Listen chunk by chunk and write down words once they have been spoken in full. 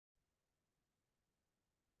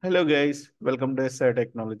Hello guys, welcome to SR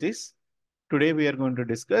Technologies. Today we are going to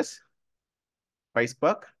discuss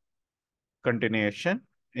PySpark continuation.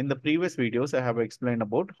 In the previous videos, I have explained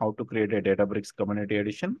about how to create a Databricks community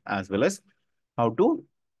edition as well as how to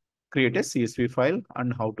create a CSV file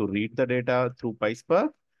and how to read the data through PySpark.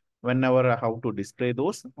 Whenever how to display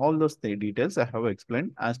those, all those details I have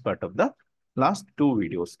explained as part of the last two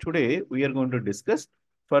videos. Today, we are going to discuss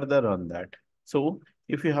further on that. So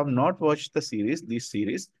if you have not watched the series, this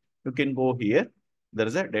series, you can go here. There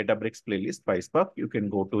is a Databricks playlist, PySpark. You can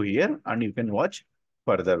go to here and you can watch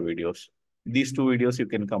further videos. These two videos, you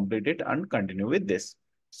can complete it and continue with this.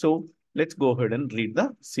 So let's go ahead and read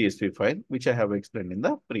the CSV file, which I have explained in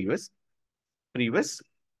the previous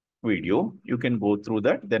video. You can go through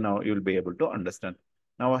that, then now you'll be able to understand.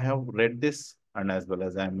 Now I have read this, and as well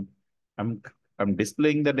as I'm I'm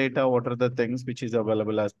displaying the data. What are the things which is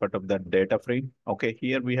available as part of that data frame? Okay,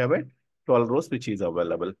 here we have a 12 rows which is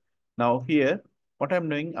available. Now here, what I'm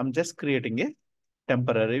doing, I'm just creating a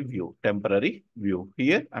temporary view. Temporary view.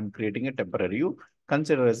 Here I'm creating a temporary view.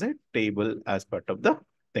 Consider as a table as part of the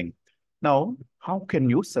thing. Now, how can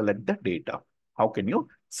you select the data? How can you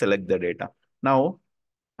select the data? Now,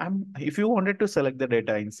 if you wanted to select the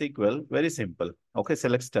data in SQL, very simple. Okay,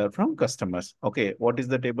 select star from customers. Okay, what is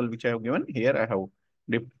the table which I have given? Here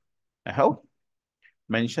I have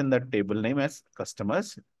mentioned that table name as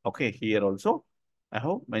customers. Okay, here also I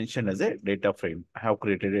have mentioned as a data frame. I have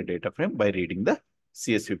created a data frame by reading the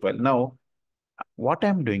CSV file. Now, what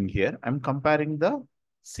I'm doing here, I'm comparing the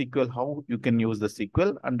SQL, how you can use the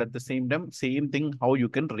SQL, and at the same time, same thing, how you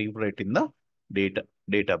can rewrite in the data,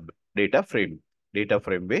 data, data frame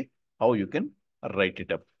way, how you can write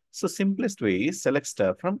it up. So simplest way is select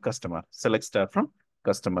star from customer, select star from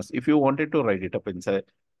customers. If you wanted to write it up inside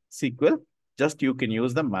SQL, just you can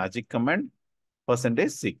use the magic command percentage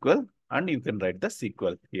SQL, and you can write the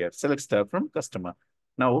SQL here. Select star from customer.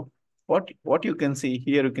 Now, what you can see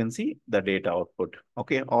here, you can see the data output.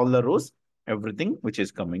 Okay, all the rows, everything which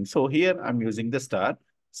is coming. So here I'm using the star.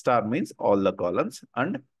 Star means all the columns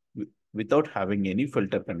and without having any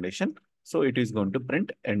filter condition. So it is going to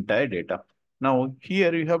print entire data. Now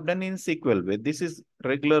here you have done in SQL way. This is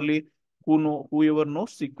regularly whoever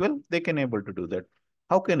knows SQL, they can able to do that.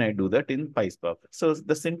 How can I do that in PySpark? So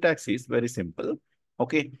the syntax is very simple.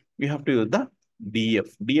 Okay, you have to use the DF.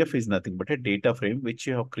 DF is nothing but a data frame which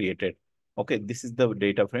you have created. Okay, this is the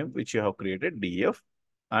data frame which you have created, DF.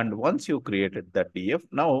 And once you created that DF,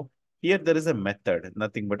 now here there is a method,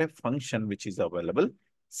 nothing but a function which is available,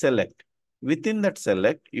 select. Within that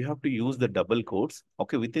select, you have to use the double quotes.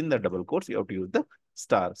 Okay, within the double quotes, you have to use the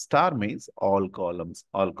star. Star means all columns,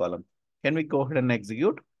 all columns. Can we go ahead and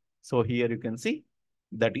execute? So here you can see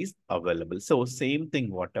that is available. So same thing,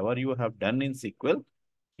 whatever you have done in SQL,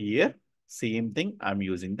 here, same thing, I'm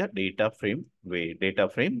using the data frame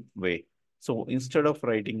way. So instead of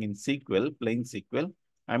writing in SQL, plain SQL,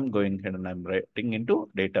 I'm going ahead and I'm writing into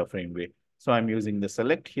data frame way. So I'm using the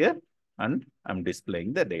select here and I'm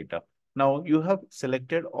displaying the data. Now you have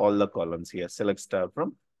selected all the columns here, select star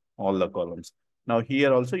from all the columns. Now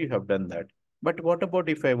here also you have done that. But what about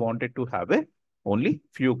if I wanted to have a only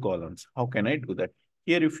few columns? How can I do that?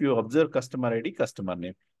 Here, if you observe customer ID, customer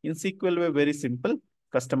name. In SQL way, very simple.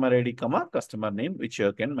 Customer ID, comma, customer name, which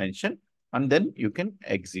you can mention, and then you can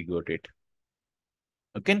execute it.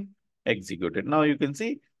 You can execute it. Now you can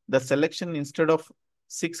see the selection instead of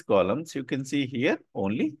 6 columns, you can see here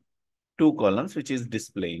only 2 columns, which is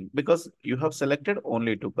displaying because you have selected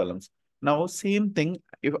only 2 columns. Now, same thing,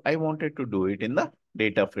 if I wanted to do it in the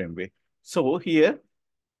data frame way. So here,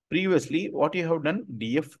 previously, what you have done,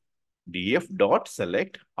 df dot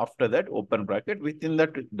select, after that open bracket, within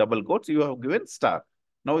that double quotes, you have given star.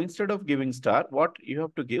 Now, instead of giving star, what you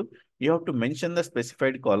have to give, you have to mention the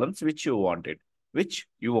specified columns which you wanted,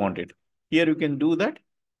 Here you can do that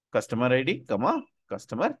customer ID, comma,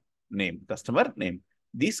 customer name.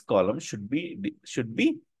 These columns should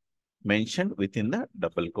be mentioned within the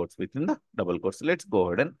double quotes, Let's go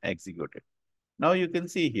ahead and execute it. Now you can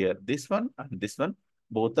see here, this one and this one,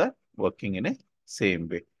 both are working in a same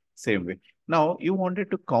way. Now you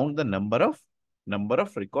wanted to count the number of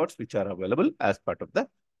records which are available as part of the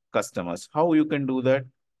customers. How you can do that?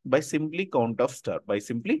 By simply count of star.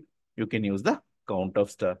 You can use the count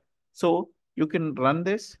of star. So you can run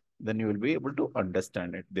this, then you will be able to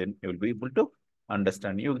understand it.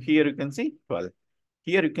 Here you can see 12.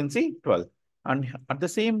 Here you can see 12. And at the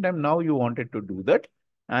same time, now you wanted to do that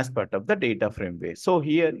as part of the data frame way. So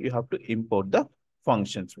here you have to import the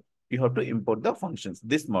functions.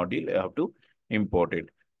 This module, you have to import it.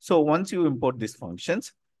 So once you import these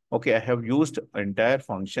functions, okay, I have used entire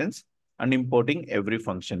functions and importing every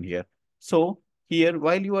function here. So here,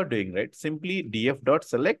 while you are doing, right, simply df dot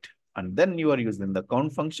select, and then you are using the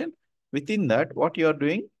count function. Within that, what you are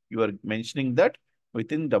doing, you are mentioning that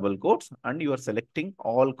within double quotes, and you are selecting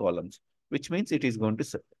all columns, which means it is going to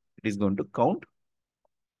count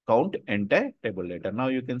entire table data. Now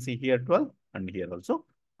you can see here 12 and here also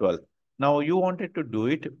 12. Now you wanted to do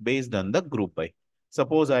it based on the group by.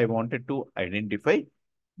 Suppose I wanted to identify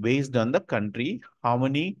based on the country, how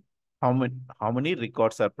many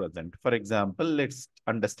records are present. For example, let's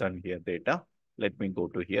understand here data. Let me go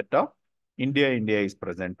to here top. India is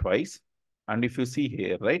present twice. And if you see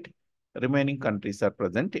here, right, remaining countries are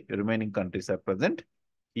present. Remaining countries are present.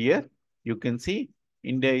 Here you can see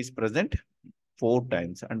India is present 4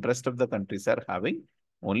 times and rest of the countries are having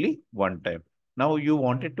only 1 time. Now you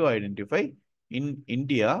wanted to identify in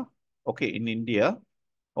India, okay, in India,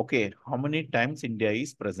 okay, how many times India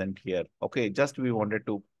is present here? Okay, just we wanted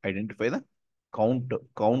to identify the count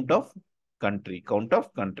of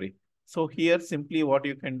country. So here simply what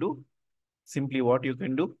you can do,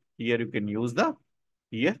 here you can use the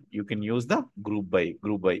group by.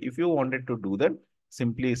 If you wanted to do that,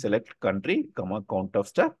 simply select country, comma, count of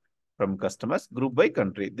star from customers, group by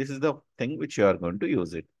country. This is the thing which you are going to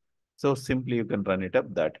use it. So simply you can run it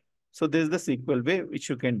up that. So this is the SQL way which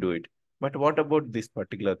you can do it. But what about this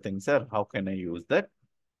particular thing, sir? How can I use that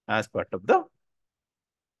as part of the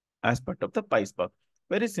PySpark?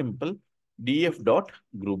 Very simple. df dot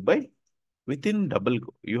group by, within double,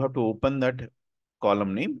 you have to open that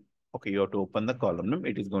column name. Okay, you have to open the column name.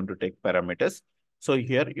 It is going to take parameters. So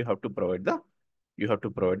here you have to provide the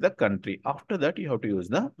country. After that, you have to use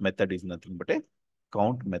the method is nothing but a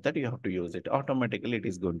count method. You have to use it. Automatically, it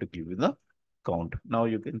is going to give you the count. Now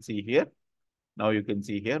you can see here.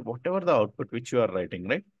 Whatever the output which you are writing,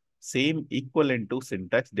 right? Same equivalent to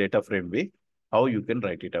syntax data frame way, how you can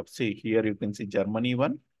write it up. See here, you can see Germany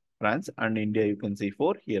 1, France and India, you can see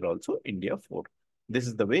 4. Here also India 4. This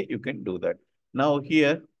is the way you can do that. Now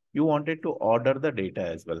here, you wanted to order the data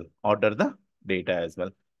as well.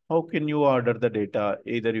 How can you order the data?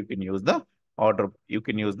 Either you can use the order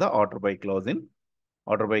by clause in,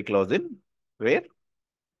 where?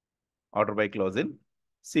 Order by clause in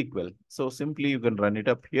SQL. So simply you can run it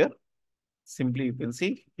up here. Simply you can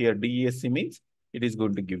see here DESC means it is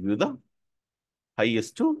going to give you the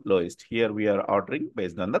highest to lowest. Here we are ordering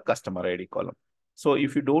based on the customer ID column. So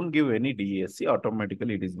if you don't give any DESC,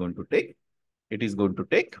 automatically it is going to take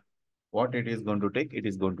what it is going to take. It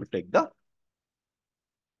is going to take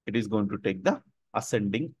the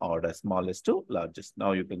ascending order, smallest to largest.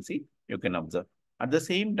 Now you can see, you can observe. At the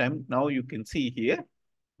same time, now you can see here,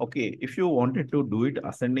 okay, if you wanted to do it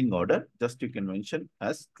ascending order, just you can mention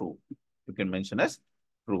as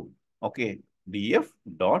true. Okay, df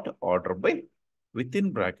dot order by,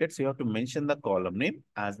 within brackets, you have to mention the column name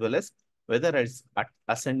as well as whether it's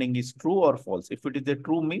ascending is true or false. If it is a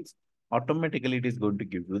true means, automatically it is going to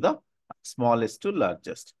give you the smallest to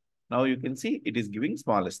largest. Now you can see it is giving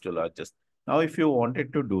smallest to largest. Now if you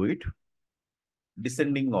wanted to do it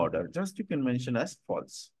descending order, just you can mention as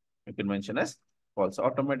false.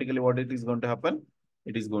 Automatically what it is going to happen?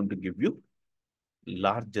 It is going to give you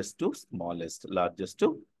largest to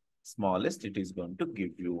smallest, it is going to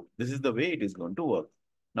give you. This is the way it is going to work.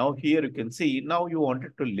 Now here you can see, now you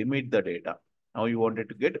wanted to limit the data. Now you wanted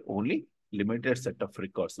to get only limited set of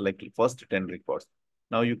records, like first 10 records.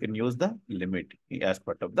 Now you can use the limit as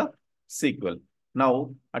part of the SQL.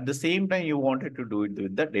 Now, at the same time, you wanted to do it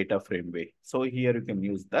with the data frame way. So here you can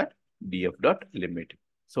use that df.limit.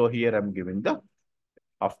 So here I'm giving the,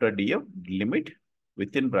 after df limit,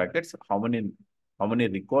 within brackets, how many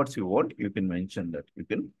records you want, you can mention that.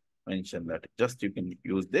 Just you can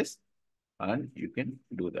use this and you can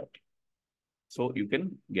do that. So you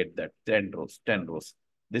can get that 10 rows.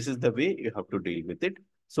 This is the way you have to deal with it.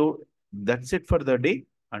 So that's it for the day.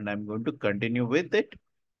 And I'm going to continue with it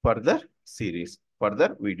further videos,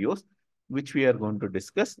 which we are going to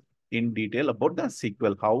discuss in detail about the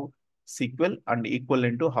SQL and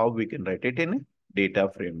equivalent to how we can write it in a data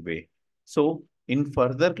frame way. So in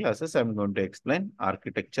further classes, I'm going to explain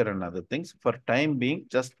architecture and other things. For time being,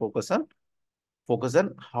 just focus on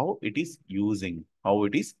how it is using, how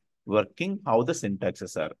it is working, how the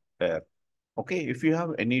syntaxes are there. Okay, if you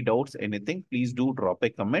have any doubts, anything, please do drop a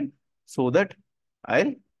comment so that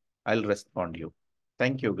I'll respond you.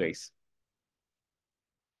 Thank you, guys.